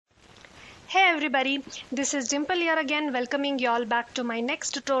everybody, this is Dimple here again, welcoming you all back to my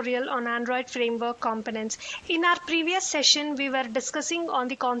next tutorial on Android framework components. In our previous session we were discussing on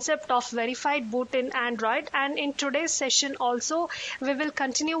the concept of verified boot in Android, and in today's session also we will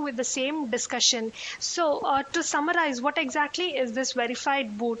continue with the same discussion. So to summarize, what exactly is this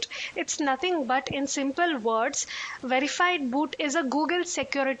verified boot? It's nothing but, in simple words, verified boot is a Google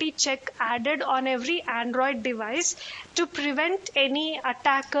security check added on every Android device to prevent any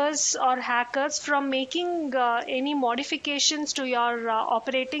attackers or hackers from making any modifications to your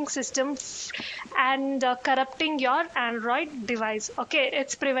operating system and corrupting your Android device. Okay,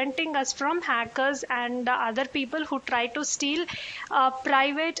 it's preventing us from hackers and other people who try to steal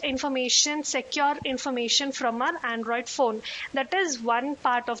private information, secure information from our Android phone. That is one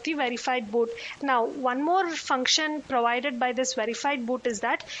part of the verified boot. Now, one more function provided by this verified boot is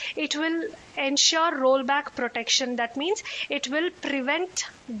that it will ensure rollback protection. That means it will prevent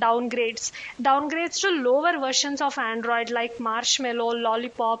downgrades to lower versions of Android like Marshmallow,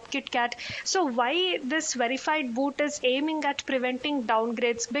 Lollipop, KitKat. So why this verified boot is aiming at preventing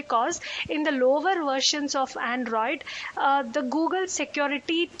downgrades? Because in the lower versions of Android, the Google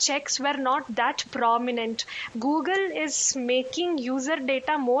security checks were not that prominent. Google is making user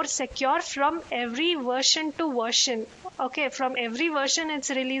data more secure from every version to version. Okay, from every version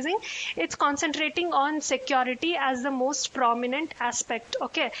it's releasing, it's concentrating on security as the most prominent aspect.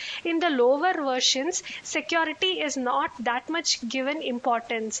 Okay, in the lower versions, security is not that much given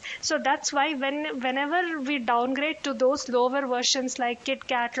importance. So that's why whenever we downgrade to those lower versions like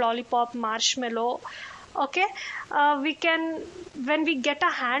KitKat, Lollipop, Marshmallow, okay, we can, when we get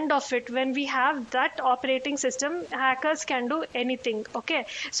a hand of it, when we have that operating system, hackers can do anything. Okay,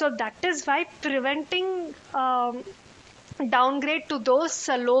 so that is why preventing downgrade to those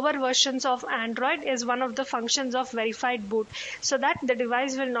lower versions of Android is one of the functions of verified boot, so that the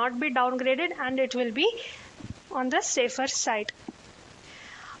device will not be downgraded and it will be on the safer side.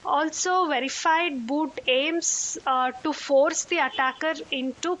 Also, verified boot aims to force the attacker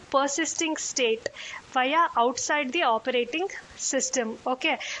into persisting state via outside the operating system.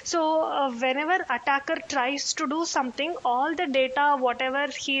 Okay, so whenever attacker tries to do something, all the data whatever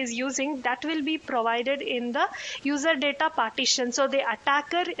he is using, that will be provided in the user data partition. So the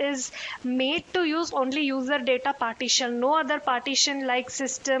attacker is made to use only user data partition, no other partition like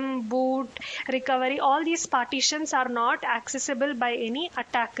system, boot, recovery. All these partitions are not accessible by any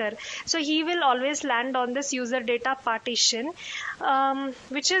attacker, so he will always land on this user data partition,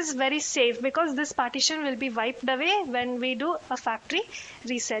 which is very safe because this partition will be wiped away when we do a factory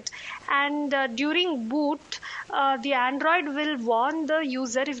reset. And during boot, the Android will warn the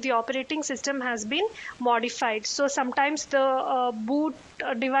user if the operating system has been modified. So sometimes the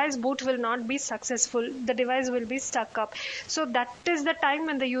device boot will not be successful, the device will be stuck up. So that is the time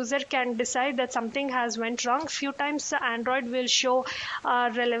when the user can decide that something has went wrong. Few times the Android will show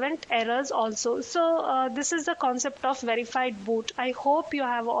relevant errors also. So this is the concept of verified boot. I hope you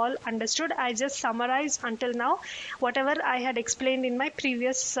have all understood. I just summarized until now whatever I had explained in my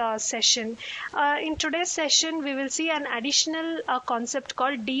previous session. In today's session we will see an additional concept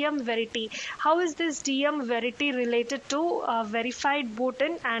called DM Verity. How is this DM Verity related to verified boot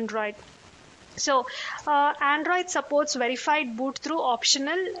in Android? So Android supports verified boot through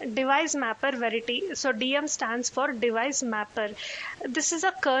optional device mapper Verity. So DM stands for device mapper. This is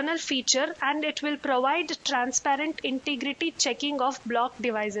a kernel feature and it will provide transparent integrity checking of blocked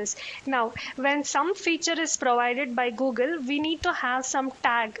devices. Now, when some feature is provided by Google, we need to have some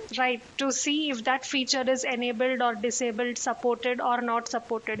tag, right, to see if that feature is enabled or disabled, supported or not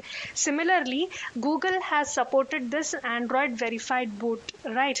supported. Similarly, Google has supported this Android verified boot,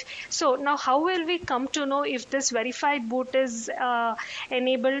 right? So now how will we come to know if this verified boot is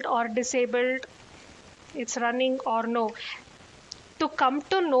enabled or disabled, it's running or no? To come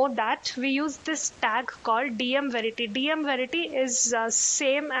to know that, we use this tag called DM Verity. DM Verity is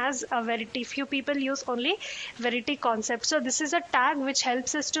same as a Verity. Few people use only Verity concept. So this is a tag which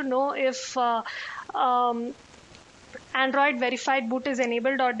helps us to know if Android verified boot is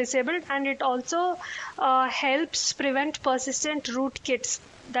enabled or disabled, and it also helps prevent persistent rootkits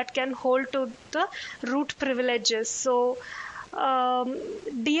that can hold to the root privileges. So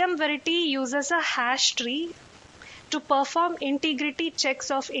DM Verity uses a hash tree to perform integrity checks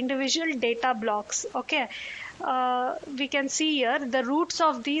of individual data blocks. Okay, we can see here the roots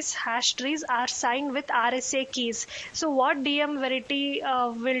of these hash trees are signed with RSA keys. So what DM Verity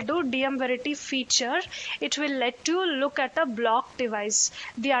will do, DM Verity feature, it will let you look at a block device,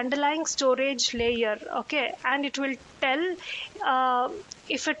 the underlying storage layer, okay, and it will tell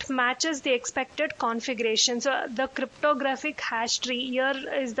if it matches the expected configuration. So the cryptographic hash tree, here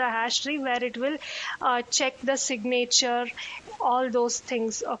is the hash tree where it will check the signature, all those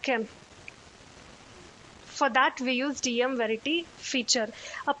things, okay. For that, we use DM Verity feature.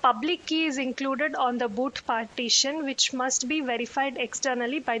 A public key is included on the boot partition, which must be verified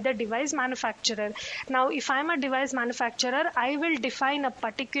externally by the device manufacturer. Now, if I'm a device manufacturer, I will define a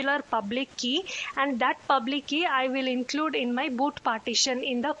particular public key, and that public key I will include in my boot partition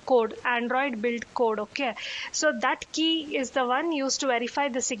in the code, Android build code, okay. So that key is the one used to verify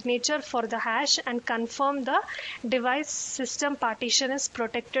the signature for the hash and confirm the device system partition is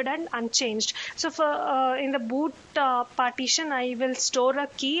protected and unchanged. So for in the boot partition, I will store a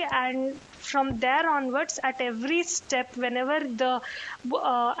key, and from there onwards, at every step, whenever the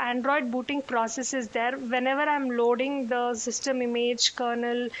Android booting process is there, whenever I'm loading the system image,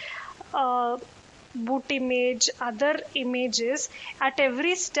 kernel, boot image, other images, at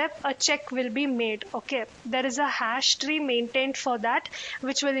every step a check will be made, okay. There is a hash tree maintained for that,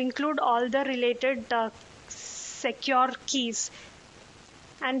 which will include all the related secure keys,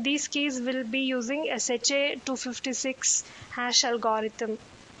 and these keys will be using SHA-256 hash algorithm.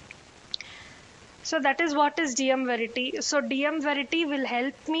 So that is what is DM Verity. So DM Verity will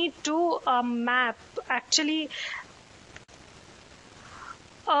help me to map, actually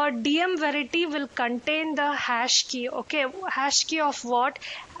DM Verity will contain the hash key, okay. Hash key of what?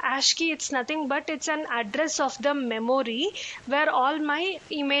 Hash key, it's nothing but it's an address of the memory where all my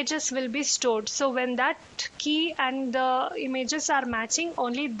images will be stored. So when that key and the images are matching,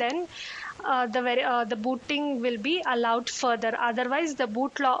 only then the booting will be allowed further. Otherwise, the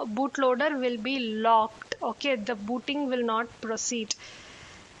bootloader will be locked, okay. The booting will not proceed.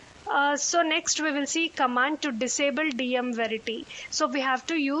 So next we will see command to disable DM Verity. So we have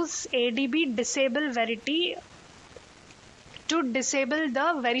to use ADB disable Verity to disable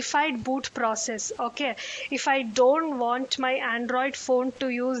the verified boot process, okay. If I don't want my Android phone to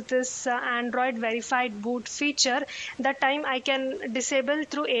use this Android verified boot feature, that time I can disable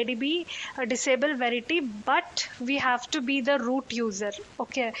through ADB disable Verity, but we have to be the root user,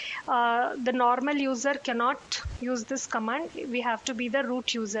 okay. The normal user cannot use this command, we have to be the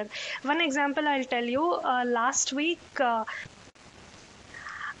root user. One example I'll tell you. Last week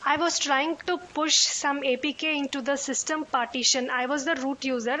I was trying to push some APK into the system partition. I was the root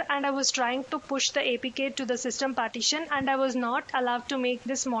user and I was trying to push the APK to the system partition, and I was not allowed to make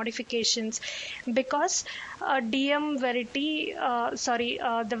these modifications because DM Verity,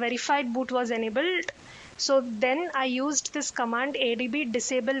 the verified boot was enabled. So then I used this command ADB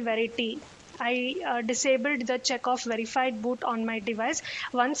disable Verity. I disabled the check of verified boot on my device.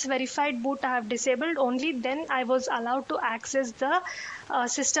 Once verified boot I have disabled, only then I was allowed to access the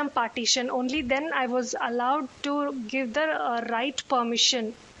system partition. Only then I was allowed to give the right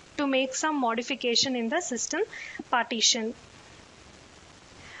permission to make some modification in the system partition.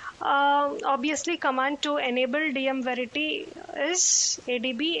 Obviously, command to enable DM Verity is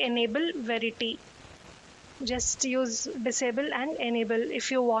ADB enable Verity. Just use disable and enable if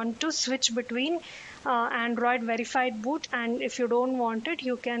you want to switch between Android verified boot, and if you don't want it,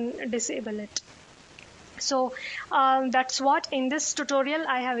 you can disable it. So that's what in this tutorial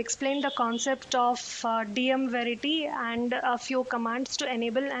I have explained the concept of DM Verity and a few commands to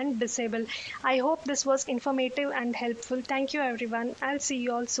enable and disable. I hope this was informative and helpful. Thank you everyone. I'll see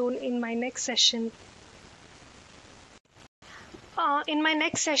you all soon in my next session. In my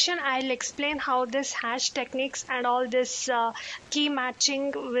next session, I'll explain how this hash techniques and all this key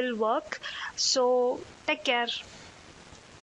matching will work. So take care.